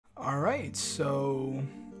Alright, so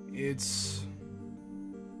it's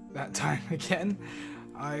that time again.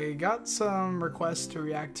 I got some requests to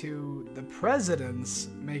react to the presidents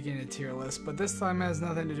making a tier list, but this time it has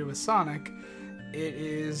nothing to do with Sonic. It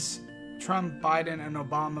is Trump, Biden, and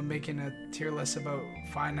Obama making a tier list about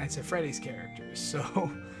Five Nights at Freddy's characters.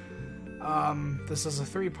 So, this is a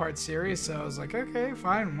 3-part series, so I was like, okay,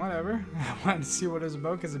 fine, whatever. I wanted to see what it was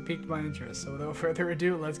about because it piqued my interest. So without further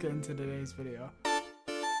ado, let's get into today's video.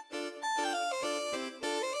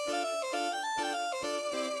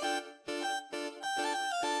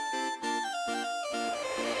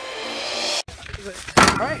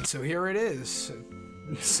 Alright, so here it is.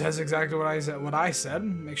 It says exactly what I said.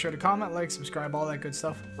 Make sure to comment, like, subscribe, all that good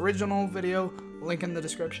stuff. Original video, link in the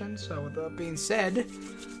description. So with that being said,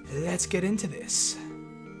 let's get into this.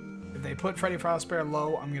 If they put Freddy Fazbear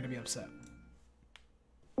low, I'm gonna be upset.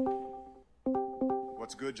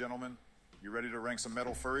 What's good, gentlemen? You ready to rank some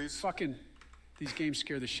metal furries? Fucking, these games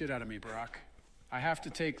scare the shit out of me, Barack. I have to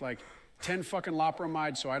take like 10 fucking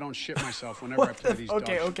loperamide so I don't shit myself whenever I play these dogs.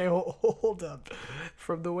 Okay, hold up.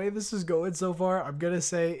 From the way this is going so far, I'm gonna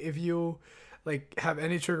say if you like have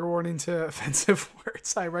any trigger warning to offensive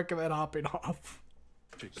words, I recommend hopping off.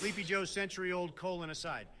 Sleepy Joe's century-old colon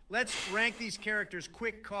aside, let's rank these characters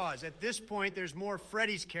quick cause. At this point, there's more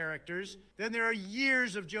Freddy's characters than there are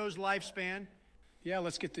years of Joe's lifespan. Yeah,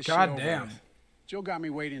 let's get this God shit over damn. with. Joe got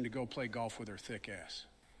me waiting to go play golf with her thick ass.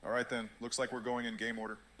 All right, then. Looks like we're going in game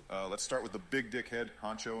order. Let's start with the big dickhead,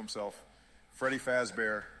 Honcho himself, Freddy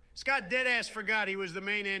Fazbear. Scott deadass forgot he was the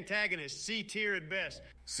main antagonist. C tier at best.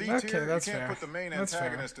 C tier? Okay, that's you can't fair. put the main That's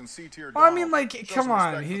antagonist in C tier. Well, I mean, like, come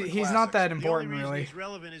on, he's not that The only important, reason really. he's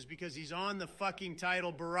relevant is because he's on the fucking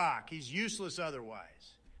title Barack. He's useless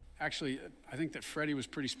otherwise. Actually, I think that Freddy was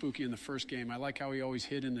pretty spooky in the first game. I like how he always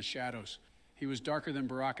hid in the shadows. He was darker than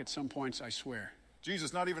Barack at some points, I swear.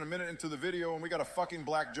 Jesus, not even a minute into the video and we got a fucking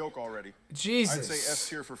black joke already. Jesus. I'd say S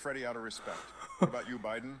tier for Freddy out of respect. What about you,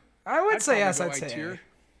 Biden? I would I'd say probably yes, go I'd A say tier. A.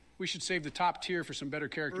 We should save the top tier for some better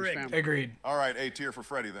characters, Rick. family. Agreed. All right, A tier for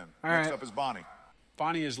Freddy then. All Next right. up is Bonnie.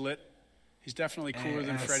 Bonnie is lit. He's definitely cooler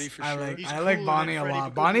than Yes, Freddy for I sure. like, He's I like cooler Bonnie than a Freddy lot.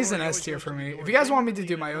 because Bonnie's he an always S tier goes for to the me. door. If you guys want me to Being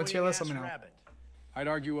do an my own tier list, let me annoying know. ass rabbit. I'd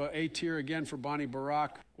argue A tier again for Bonnie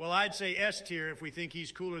Barack. Well, I'd say S tier if we think he's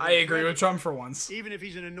cooler than I agree Freddy, with Trump for once. even if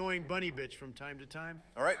he's an annoying bunny bitch from time to time.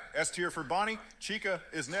 All right, S tier for Bonnie. Chica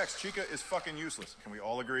is next. Chica is fucking useless. Can we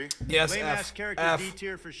all agree? Yes, Lame ass F. character, F. D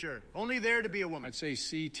tier for sure. Only there to be a woman. I'd say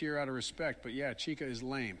C tier out of respect, but yeah, Chica is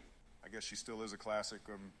lame. I guess she still is a classic.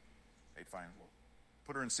 Hey, fine.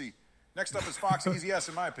 Put her in C. Next up is Fox. Easy S,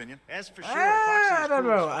 in my opinion. S for sure. I don't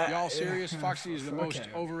know. Y'all serious? Foxy is the most Okay.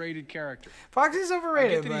 overrated character. Foxy's I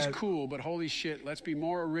overrated, get that he's but cool, but holy shit, let's be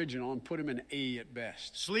more original and put him in A at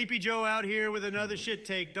best. Sleepy Joe out here with another shit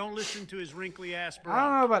take. Don't listen to his wrinkly ass bro. I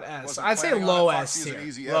don't know about S. Wasn't I'd say planning on low it. S Foxy is tier. an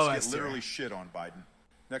easy Low S. S Get tier. literally shit on Biden.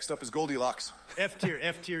 Next up is Goldilocks. F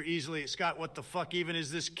tier easily. Scott, what the fuck even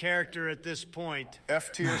is this character at this point?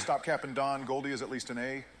 F tier, stop capping Don. Goldie is at least an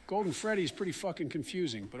A. Golden Freddy's pretty fucking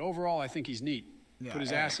confusing, but overall I think he's neat. Yeah, Put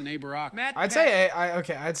his A. ass in A Barack. Matt I'd say A.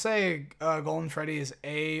 Okay, I'd say Golden Freddy is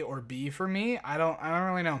A or B for me. I don't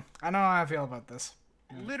really know. I don't know how I feel about this.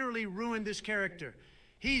 literally ruined this character.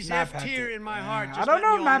 He's Matt F Pat tier did. in my Yeah. heart. I Just don't know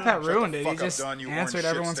letting if Matt y'all Pat know. ruined the it. He fuck up, just Don, you answered orange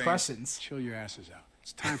everyone's shit questions. Chill your asses out.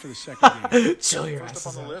 It's time for the second game. Chill your First asses up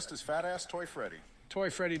on the out. list is Fat Ass Toy Freddy. Toy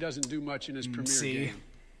Freddy doesn't do much in his premiere C. game,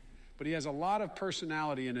 but he has a lot of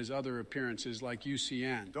personality in his other appearances like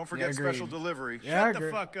UCN. Don't forget agreed. special delivery. Yeah, I Shut the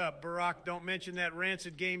agree. fuck up, Barack. Don't mention that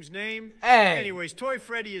rancid game's name. Hey. Anyways, Toy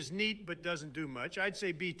Freddy is neat but doesn't do much. I'd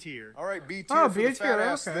say B tier. All right, B tier Oh, for B the tier, fat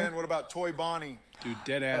ass. okay. Then what about Toy Bonnie? Dude,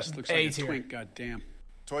 dead ass looks A like a tier. twink, goddamn.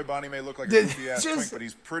 Toy Bonnie may look like a Did- goofy ass just- twink, but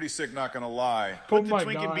he's pretty sick, not gonna lie. Oh Put the my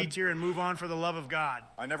twink in B god. tier and move on for the love of God.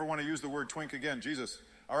 I never want to use the word twink again. Jesus.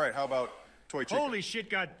 All right, how about Toy Chica? Holy shit, A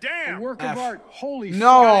goddamn. work F. of art. Holy S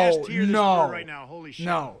No, tier this no, word right now. Holy shit.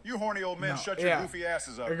 no. You horny old men, No, shut your yeah. goofy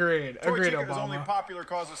asses up. Agreed. Toy Agreed, Chica is only Obama. popular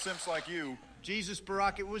cause of simps like you. Jesus,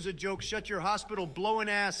 Barack, it was a joke. Shut your hospital blowing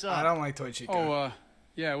ass up. I don't like Toy Chica. Oh,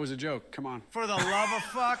 yeah, it was a joke. Come on. For the love of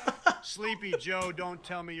fuck. Sleepy Joe, don't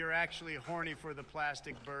tell me you're actually horny for the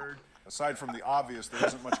plastic bird. Aside from the obvious, there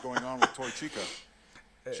isn't much going on with Toy Chica.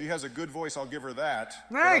 She has a good voice, I'll give her that.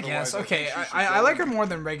 but I otherwise, guess. think Okay, she should I go like her in- more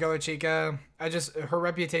than regular Chica. Her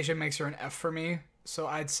reputation makes her an F for me. So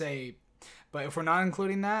I'd say, but if we're not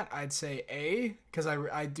including that, I'd say A, because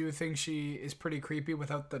I do think she is pretty creepy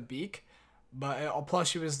without the beak. But plus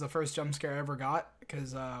she was the first jump scare I ever got,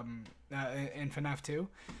 because in FNaF 2.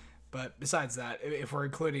 But besides that, if we're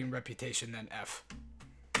including reputation, then F.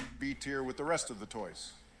 B tier with the rest of the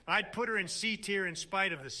toys. I'd put her in C tier in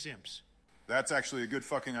spite of the simps. That's actually a good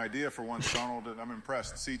fucking idea for once, Donald. And I'm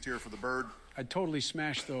impressed. C tier for the bird. I'd totally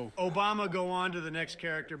smash, though. Obama, go on to the next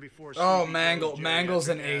character before. Oh, Sleepy Mangle. Joe's Mangle's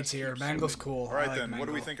an geriatric A ass tier. keeps Mangle's zooming. cool. All right, I like then. What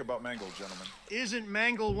do we Mangle. think about Mangle, gentlemen? Isn't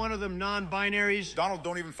Mangle one of them non-binaries? Donald,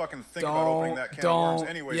 don't even fucking think about opening that can of worms.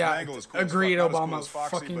 Anyways, yeah, Mangle is cool agreed, as fuck. Not as Obama. cool as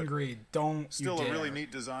Foxy, fucking but agreed. Don't still you a dare. really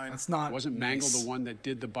neat design. That's not Wasn't Mangle nice. the one that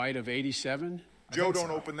did the bite of 87? Joe,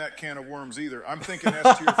 don't open that can of worms either. I'm thinking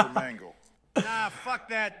S tier for Mangle. Nah, fuck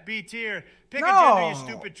that. B tier. Pick No. a gender, you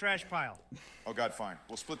stupid trash pile. Oh, God, fine.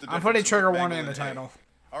 We'll split the I'm difference. putting and trigger put warning Mangle in the A. title.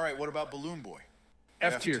 All right, what about Balloon Boy?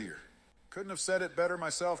 F tier. Couldn't have said it better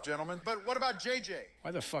myself, gentlemen. But what about JJ?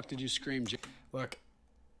 Why the fuck did you scream, Look,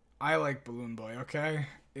 I like Balloon Boy, okay?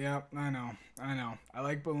 Yeah, I know. I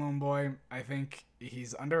like Balloon Boy. I think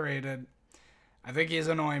he's underrated. I think he's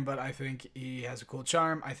annoying, but I think he has a cool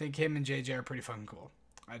charm. I think him and JJ are pretty fucking cool.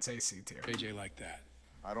 I'd say C tier. JJ like that?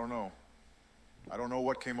 I don't know. I don't know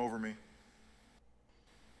what came over me.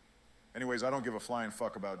 Anyways, I don't give a flying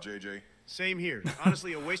fuck about JJ. Same here.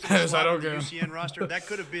 Honestly, a waste of I a slot don't on the care. UCN roster. That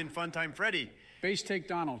could have been Funtime Freddy. Base take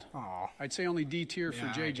Donald. Aw. I'd say only D tier for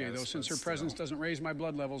Yeah, I JJ, though, guess, since but her presence still. doesn't raise my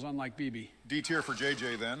blood levels, unlike BB. D tier for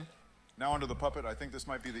JJ then. Now onto the puppet. I think this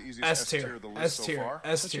might be the easiest S S tier tier. of the S list so tier. far.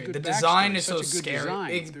 S Such a tier. good The design backstory, is so such a good scary.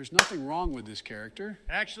 design. There's nothing wrong with this character.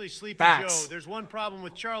 Actually, Sleepy Facts. Joe, there's one problem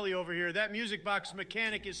with Charlie over here. That music box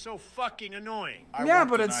mechanic is so fucking annoying. I Yeah, won't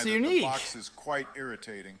but deny it's that unique. The box is quite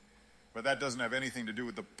irritating, but that doesn't have anything to do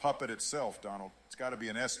with the puppet itself, Donald. It's got to be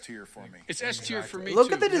an S tier for me. It's S tier for me, Look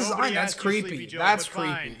too. at the design. Nobody That's asked you, Sleepy creepy. Joe, That's but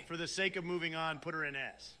fine. creepy. For the sake of moving on, put her in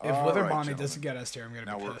S. If All Wither right, Bonnie gentlemen. doesn't get S tier, I'm gonna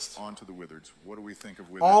Now be we're pissed. on to the Wizards. What do we think of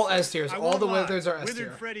Wizards? All S tiers. I All won't the lie. Withers are S Withered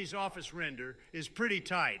tier. Freddy's office render is pretty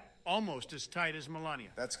tight. Almost as tight as Melania.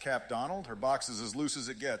 That's Cap Donald. Her box is as loose as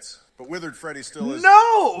it gets. But Withered Freddy still is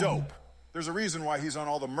No! dope. There's a reason why he's on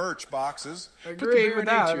all the merch boxes. Put the Agree bear with in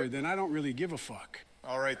A that. tier, then I don't really give a fuck.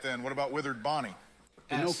 All right, then. What about Withered Bonnie?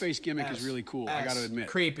 The S, no-face gimmick is S, really cool, I S. gotta admit.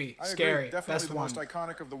 Creepy, I scary, agree. Definitely best the one. most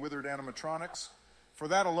iconic of the Withered animatronics. For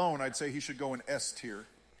that alone, I'd say he should go in S tier.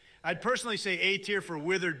 I'd personally say A tier for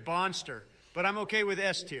Withered Bonster, but I'm okay with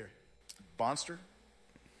S tier. Bonster?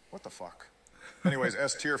 What the fuck? Anyways,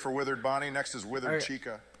 S tier for Withered Bonnie. Next is Withered Alright.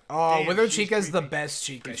 Chica. Oh, Damn, Withered she's Chica's the creepy. best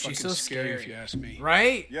Chica. Pretty She's fucking so scary, if you ask me.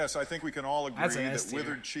 right? Yes, I think we can all agree That's an S that tier.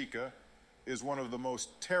 Withered Chica is one of the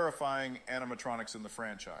most terrifying animatronics in the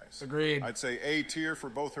franchise. Agreed. I'd say A tier for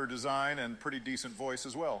both her design and pretty decent voice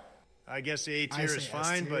as well. I guess the A tier say is S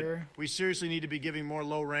fine, but tier. we seriously need to be giving more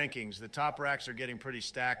low rankings. The top racks are getting pretty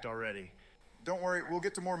stacked already. Don't worry, we'll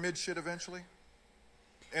get to more mid shit eventually.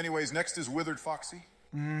 Anyways, next is Withered Foxy.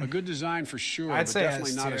 A good design for sure, I'd but say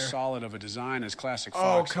definitely S not as tier. solid of a design as Classic Oh,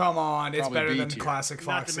 Fox. come on. It's Probably better B than tier. classic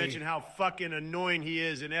Not Foxy. to mention how fucking annoying he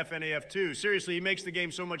is in FNaF 2. Seriously, he makes the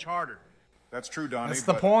game so much harder. That's true, Donnie. That's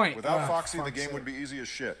the but point. Without Ah, Foxy, the fuck's game sake. would be easy as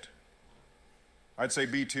shit. I'd say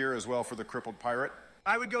B tier as well for the Crippled Pirate.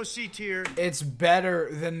 I would go C tier, It's better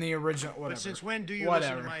than the original. Whatever. but since when do you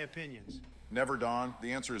Whatever. listen to my opinions? Never, Don.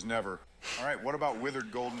 The answer is never. All right, what about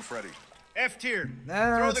Withered Golden Freddy? F tier.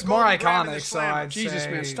 It's more golden grab in the iconic, so slammer. I'd Jesus,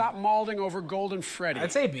 say... man, stop mauling over Golden Freddy.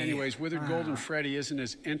 I'd say B. Anyways, Withered Golden Freddy isn't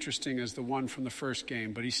as interesting as the one from the first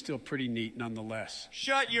game, but he's still pretty neat nonetheless.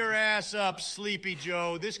 Shut your ass up, Sleepy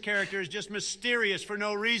Joe. This character is just mysterious for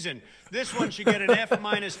no reason. This one should get an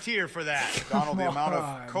F- tier for that. Donald, the Come amount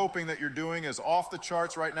on. of coping that you're doing is off the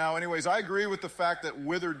charts right now. Anyways, I agree with the fact that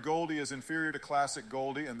Withered Goldie is inferior to Classic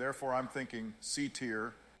Goldie, and therefore I'm thinking C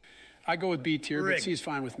tier. I go with B tier, Rick. but C is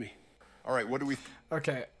fine with me. All right, what do we...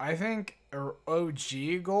 Okay, I think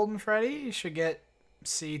OG Golden Freddy should get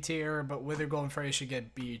C tier, but Withered Golden Freddy should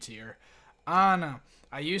get B tier. I don't know.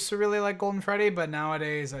 I used to really like Golden Freddy, but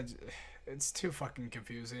nowadays it's too fucking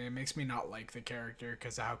confusing. It makes me not like the character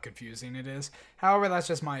because of how confusing it is. However, that's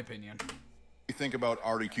just my opinion. think about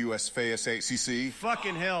RDQS FASACC?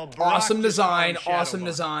 Fucking hell, Brock Awesome just called him design. Shadow Awesome Ball.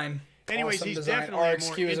 design. Anyways, awesome he's design. definitely a more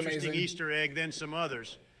RXQ is interesting amazing. Easter egg than some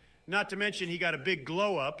others. Not to mention he got a big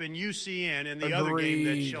glow up in UCN and the other game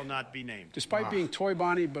that Agreed. shall not be named. Despite being Toy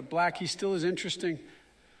Bonnie but black, he still is interesting.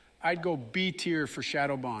 I'd go B tier for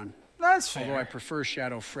Shadow Bond, That's although I fair. prefer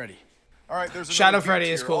Shadow Freddy. All right, there's Shadow another Freddy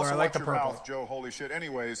beat is here. cooler. Also I like watch the your purple. mouth, Joe. Holy shit.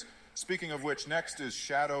 Anyways, speaking of which, next is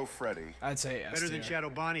Shadow Freddy. I'd say yes. Better than tier. Shadow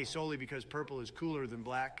Bonnie solely because purple is cooler than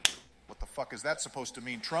black. What the fuck is that supposed to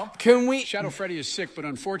mean, Trump? Can we? Shadow Freddy is sick, but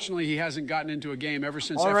unfortunately he hasn't gotten into a game ever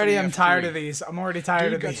since Already, FNaF I'm tired 3. of these. I'm already tired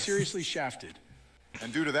Dude of got these. seriously shafted.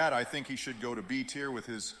 And due to that, I think he should go to B tier with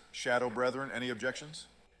his Shadow brethren. Any objections?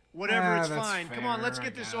 Whatever, it's that's fine. Come on, let's fair,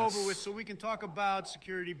 get I this over guess. with so we can talk about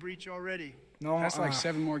security breach already. No, That's like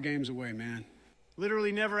 7 more games away, man.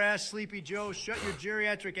 Literally never asked Sleepy Joe, shut your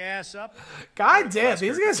geriatric ass up. God damn,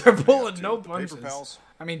 these guys are pulling no punches. Paper Pals.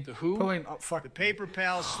 I mean, The who? pulling. Oh fuck. The Paper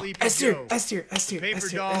Pals, Sleepy S tier, Joe. S tier, S tier, Paper S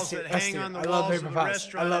tier, dolls S tier, that S hang tier. on the I love walls Paper of the Pals. I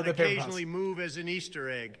restaurant love and the Paper occasionally Pals. move as an Easter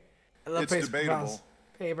egg. I love It's Paper debatable Pals.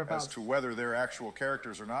 Paper as Pals. to whether they're actual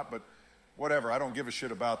characters or not, but whatever. I don't give a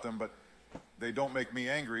shit about them, but they don't make me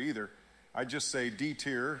angry either. I just say D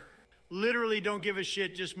tier. Literally don't give a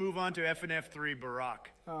shit, just move on to FNaF 3 Barack.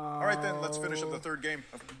 All right, then, let's finish up the third game.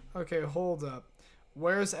 Okay, hold up.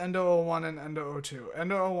 Where's Endo 01 and Endo 02?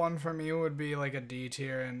 Endo 01 for me would be like a D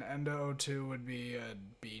tier, and Endo 02 would be a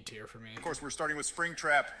B tier for me. Of course, we're starting with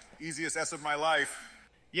Springtrap, easiest S of my life.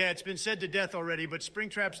 Yeah, it's been said to death already, but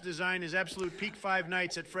Springtrap's design is absolute peak Five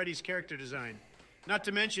Nights at Freddy's character design. Not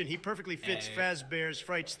to mention, he perfectly fits Fazbear's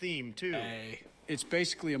Fright's theme, too. It's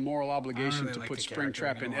basically a moral obligation really to like put the character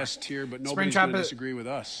Springtrap in anymore. S tier, but nobody's Springtrap going to is- disagree with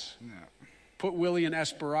us. Put Willie in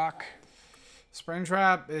S Barack.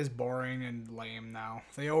 Springtrap is boring and lame now.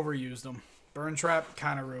 They overused him. Burntrap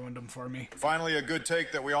kind of ruined him for me. Finally, a good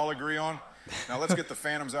take that we all agree on. Now let's get the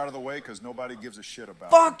Phantoms out of the way because nobody gives a shit about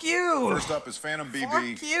Fuck you! them. First up is Phantom BB.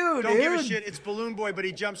 Fuck you, Don't dude! give a shit, it's Balloon Boy, but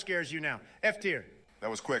he jump scares you now. F tier. That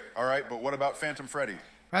was quick. All right, but what about Phantom Freddy?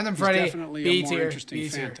 Phantom He's Freddy, definitely B a more tier, interesting B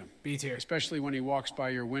tier, Phantom. B tier. Especially when he walks by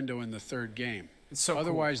your window in the third game. It's so cool.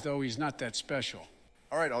 Otherwise, though, he's not that special.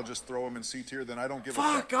 All right, I'll just throw him in C tier, then I don't give a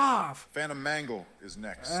Fuck fuck. off! Phantom Mangle is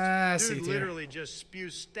next. C Dude tier. literally just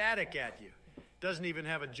spews static at you. Doesn't even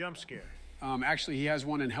have a jump scare. Actually, he has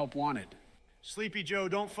one in Help Wanted. Sleepy Joe,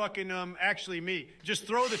 don't fucking, actually me. Just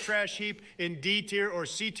throw the trash heap in D tier or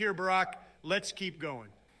C tier Barack. Let's keep going.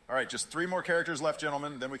 All right, just 3 more characters left,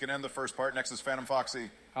 gentlemen. Then we can end the first part. Next is Phantom Foxy.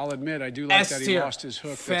 I'll admit, I do like S that he tier. lost his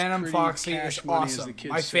hook. Phantom That's pretty Foxy cash is money, as awesome. the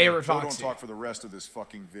kids My say. favorite Joe, don't Foxy. talk for the rest of this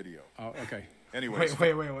fucking video. Oh, okay. Anyways,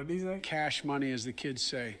 Wait, what did he say? Cash money, as the kids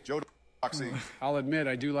say. Joe Foxy. I'll admit,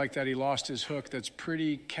 I do like that he lost his hook. That's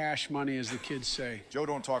pretty cash money, as the kids say. Joe,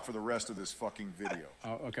 don't talk for the rest of this fucking video.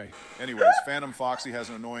 Oh, okay. Anyways, Phantom Foxy has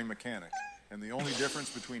an annoying mechanic. And the only difference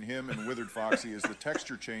between him and Withered Foxy is the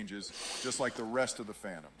texture changes, just like the rest of the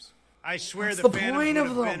Phantoms. I swear What's the the Phantoms point would of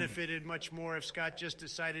have them? benefited much more if Scott just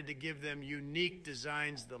decided to give them unique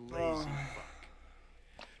designs, the lazy fuck.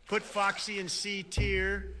 Put Foxy in C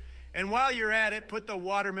tier. And while you're at it, put the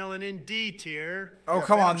watermelon in D tier. Oh, Yeah,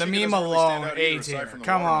 come on, Phantom the Chica meme doesn't really stand alone, out A either, aside tier. from the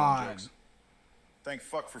Come watermelon on. jokes. Thank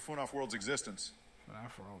fuck for FNaF World's existence.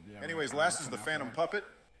 Yeah, Anyways, last is the Phantom Puppet.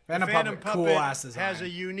 Phantom Phantom Puppet, cool ass design. has a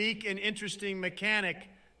unique and interesting mechanic.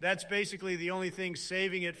 That's basically the only thing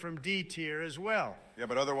saving it from D tier as well. Yeah,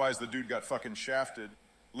 but otherwise the dude got fucking shafted.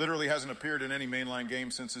 Literally hasn't appeared in any mainline game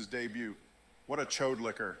since his debut. What a chode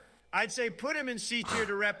licker. I'd say put him in C tier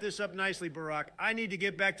to wrap this up nicely, Barack. I need to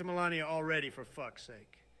get back to Melania already, for fuck's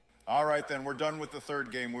sake. All right, then, we're done with the third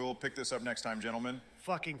game. We will pick this up next time, gentlemen.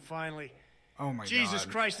 Fucking finally. Oh my Jesus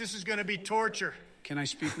god. Christ, this is gonna be torture. Can I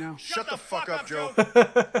speak now? Shut the fuck up, Joe.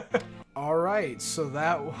 Alright, so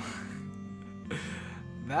that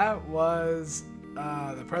was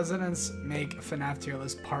the Presidents Make FNaF Tier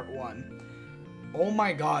List Part 1. Oh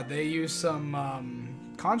my god, they used some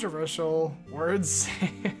controversial words,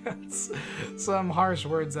 some harsh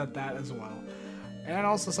words at that as well. And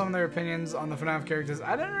also some of their opinions on the FNaF characters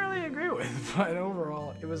I didn't really agree with, but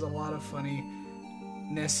overall it was a lot of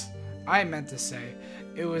funniness. I meant to say.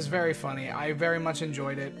 It was very funny. I very much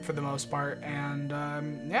enjoyed it for the most part. And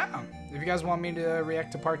yeah, if you guys want me to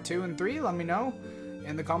react to part 2 and 3, let me know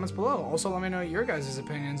in the comments below. Also, let me know your guys'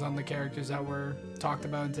 opinions on the characters that were talked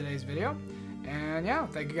about in today's video. And yeah,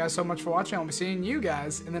 thank you guys so much for watching. I'll be seeing you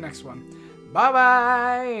guys in the next one.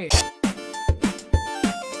 Bye-bye!